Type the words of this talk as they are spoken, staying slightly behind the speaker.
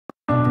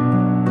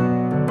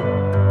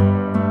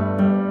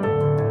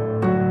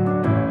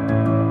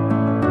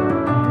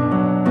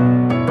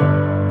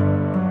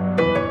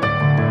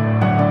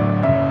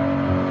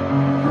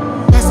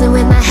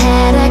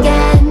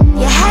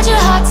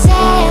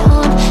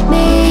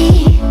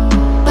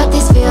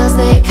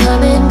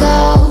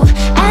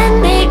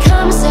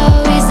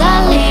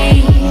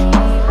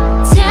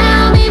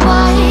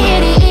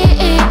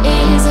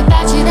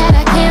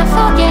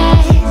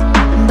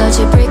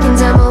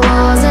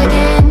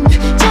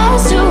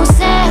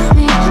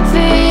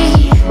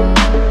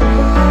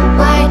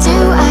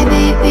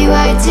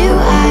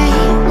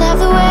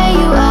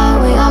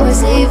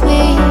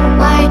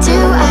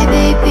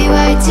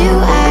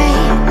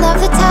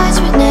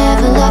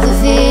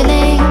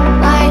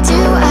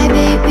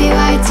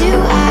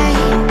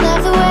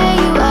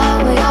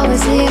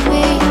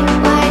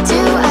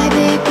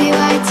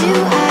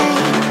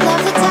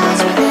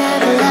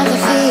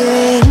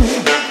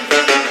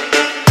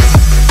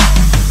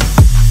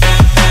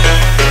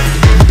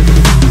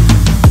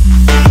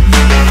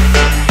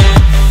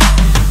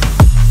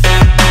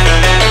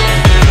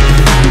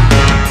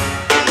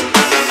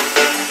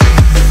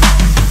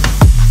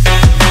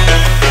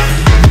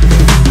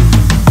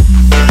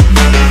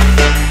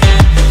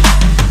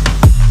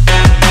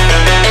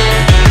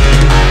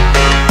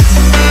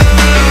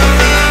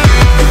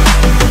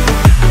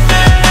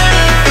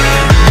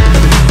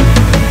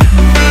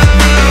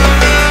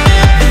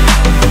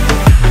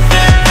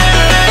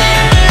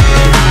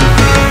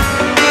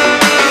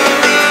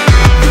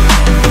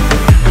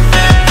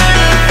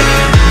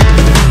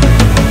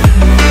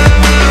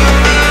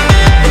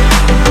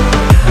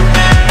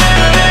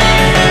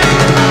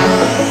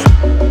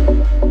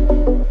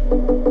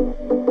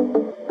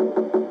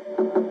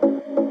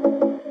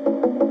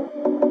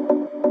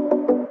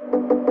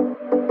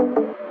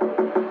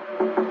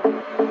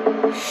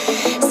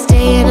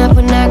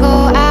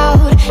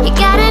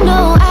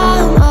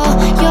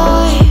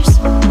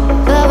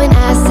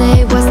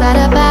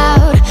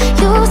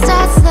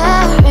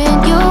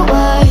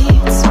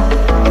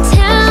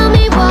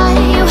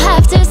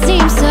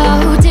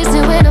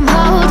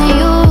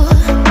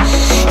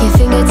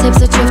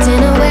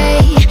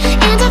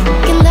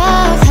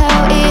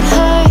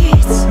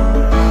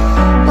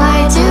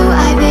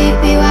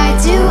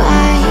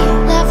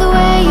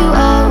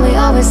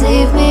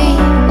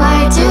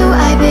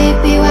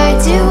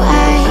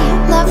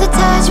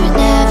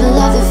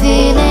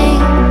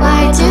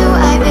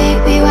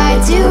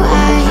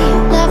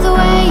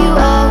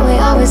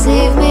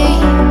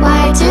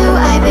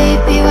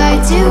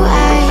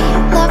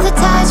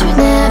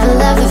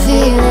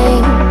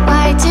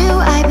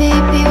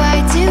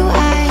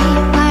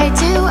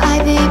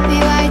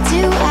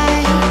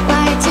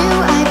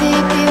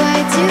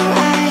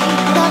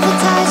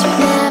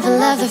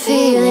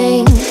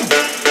feeling.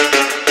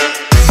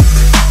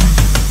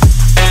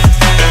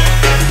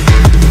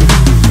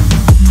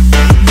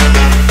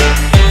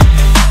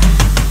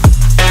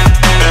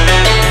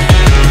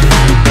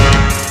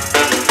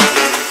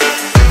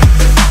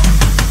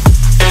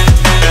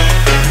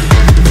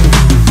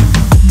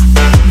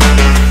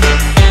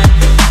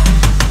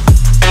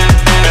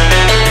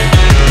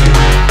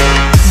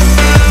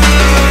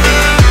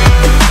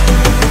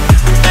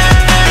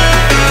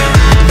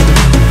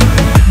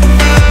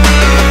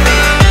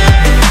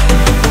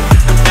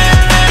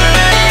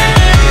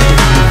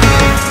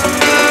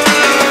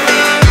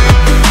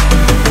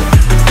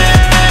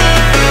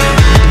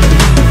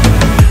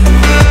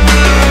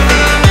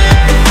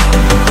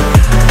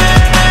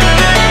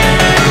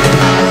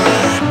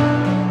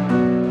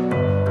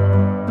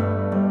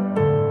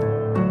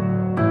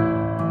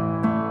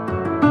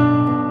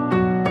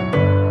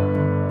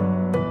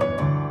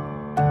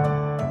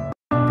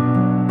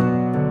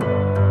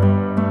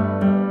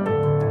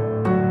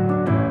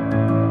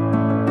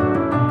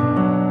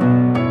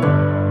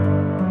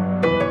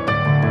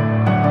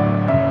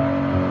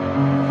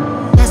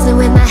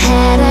 In my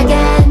head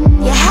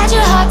again, you had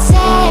your heart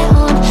set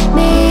on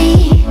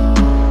me,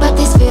 but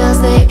these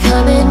feels, they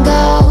come and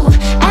go,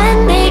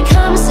 and they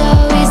come so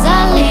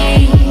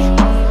easily.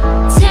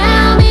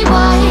 Tell me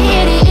what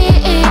it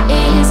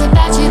is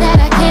about you that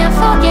I can't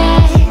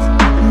forget,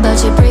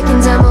 but you're breaking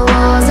down my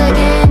walls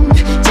again,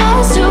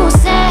 just to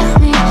set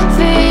me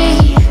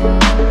free.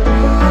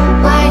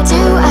 Why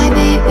do I,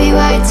 baby,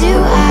 why do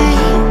I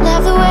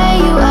love the way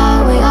you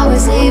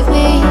always leave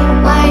me?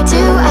 Why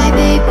do I,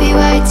 baby,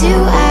 why do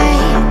I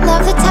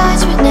love the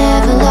touch but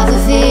never love the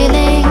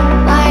feeling?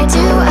 Why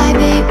do I,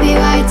 baby,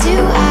 why do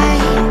I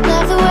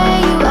love the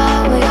way you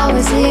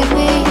always leave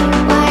me?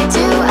 Why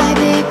do I,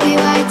 baby,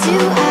 why do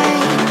I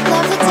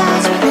love the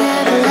touch but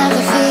never love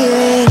the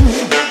feeling?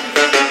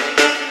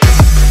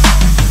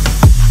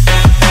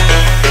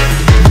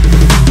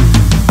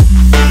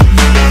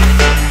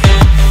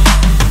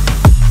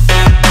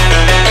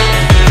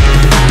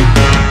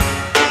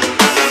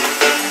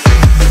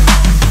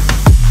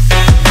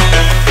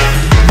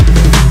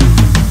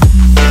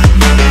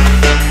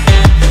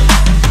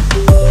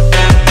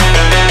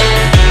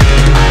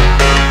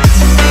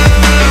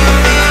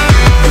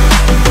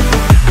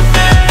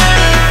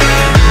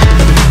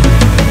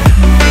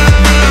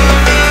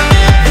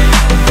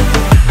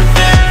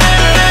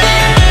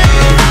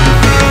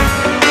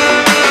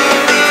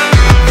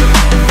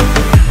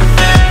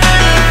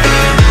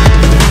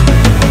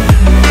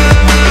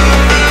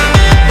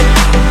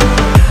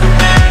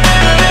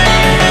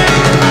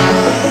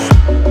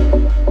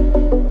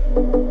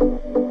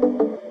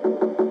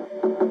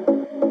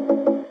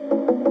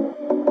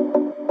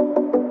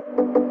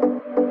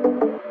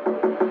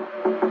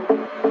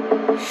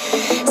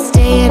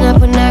 Staying up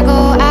when I go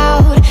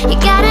out, you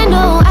gotta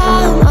know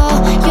I'm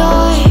all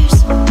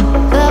yours.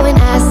 But when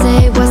I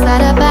say what's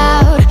that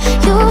about,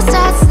 you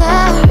start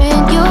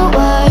slurring your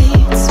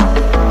words.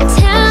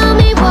 Tell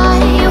me why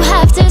you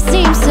have to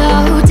seem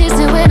so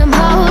distant when I'm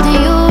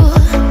holding you.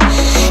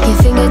 Your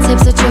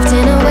fingertips are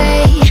drifting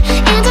away,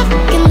 and I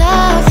fucking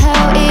love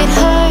how it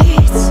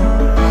hurts.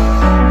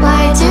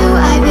 Why do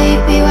I,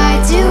 baby, why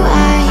do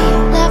I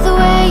love the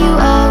way you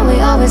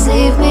always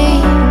leave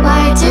me?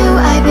 Why do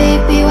I,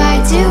 baby, why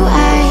do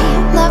I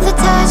love the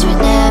touch but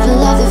never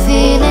love the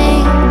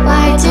feeling?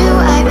 Why do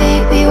I,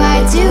 baby,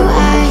 why do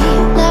I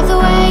love the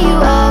way you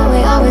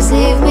always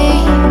leave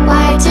me?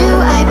 Why do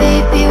I,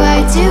 baby,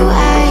 why do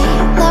I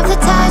love the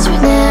touch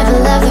but never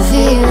love the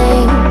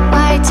feeling?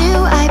 Why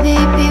do I,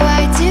 baby,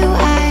 why do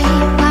I?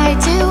 Why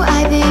do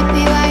I,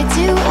 baby, why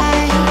do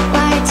I?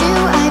 Why do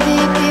I,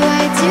 baby,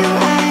 why do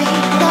I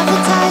love the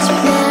touch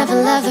but never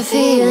love the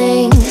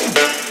feeling?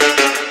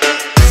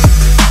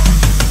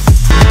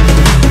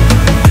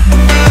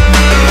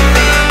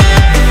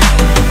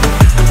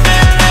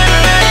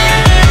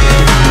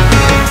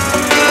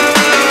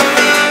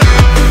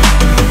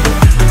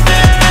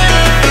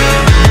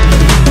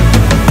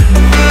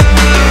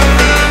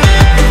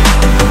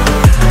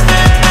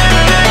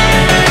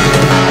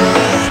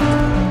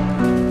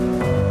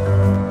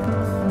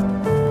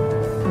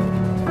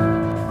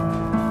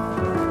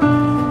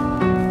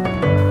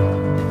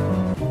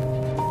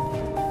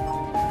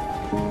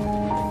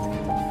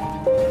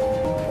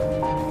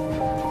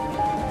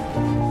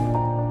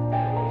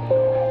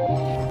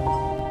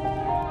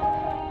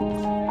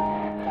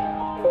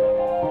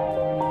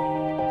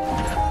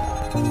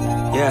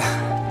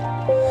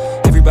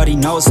 Yeah, everybody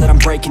knows that I'm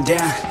breaking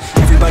down.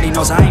 Everybody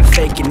knows I ain't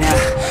faking now.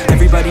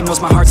 Everybody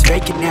knows my heart's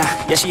vacant now.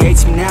 Yeah, she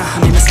hates me now, I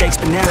made mistakes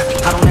but now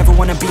I don't ever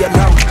wanna be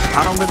alone.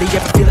 I don't really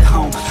ever feel at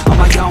home. On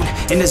my own,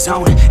 in the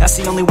zone, that's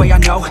the only way I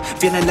know.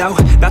 Feeling low,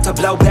 about to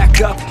blow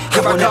back up.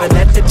 I won't ever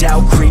let the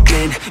doubt creep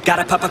in.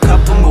 Gotta pop a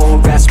couple more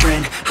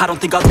aspirin. I don't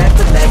think I'll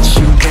ever let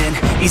you in.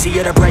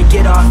 Easier to break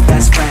it off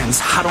best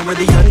friends. I don't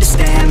really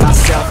understand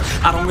myself.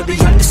 I don't really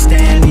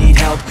understand, need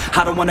help.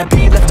 I don't wanna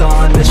be left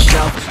on the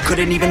shelf.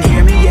 Couldn't even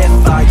hear me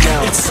if I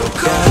yelled. It's so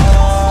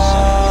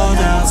cold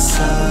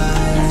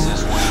outside,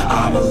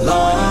 I'm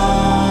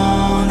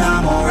alone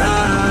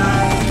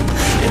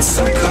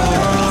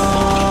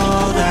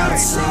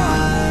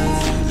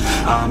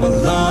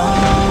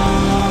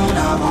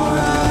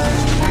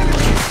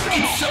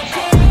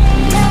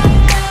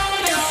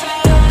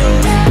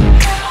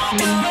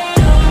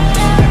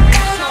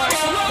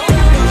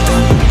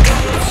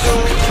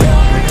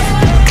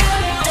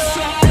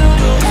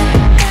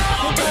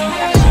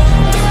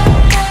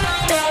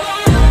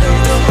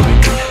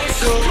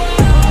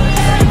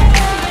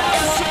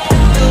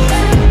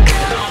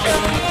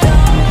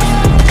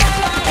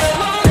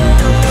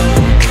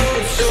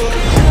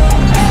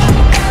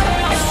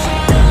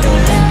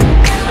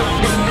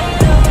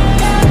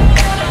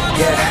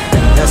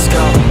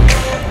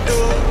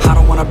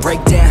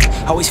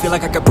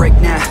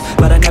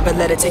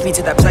take me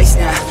to that place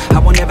now. I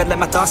won't ever let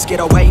my thoughts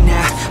get away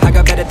now. I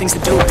got better things to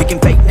do, thinking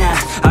fake now.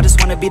 I just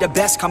wanna be the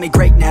best, call me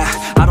great now.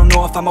 I don't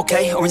know if I'm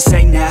okay or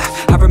insane now.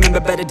 I remember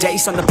better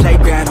days on the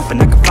playground,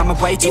 hoping I can find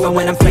my way to even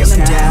when I'm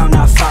feeling down,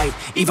 I fight,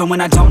 even when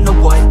I don't know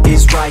what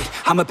is right.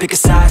 I'ma pick a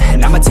side,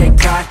 and I'ma take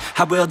pride.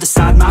 I will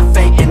decide my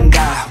fate, and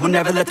I will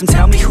never let them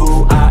tell me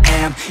who I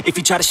am. If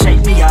you try to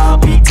shake me, I'll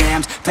be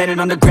damned. Planet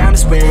on the ground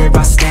is where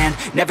I stand.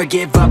 Never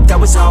give up, that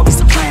was always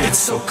the plan. It's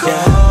so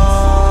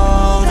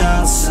cold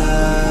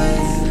outside,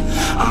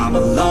 I'm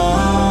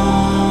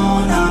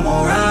alone, I'm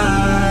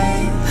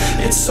alright.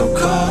 It's so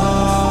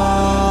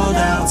cold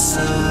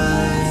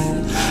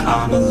outside,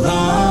 I'm alone.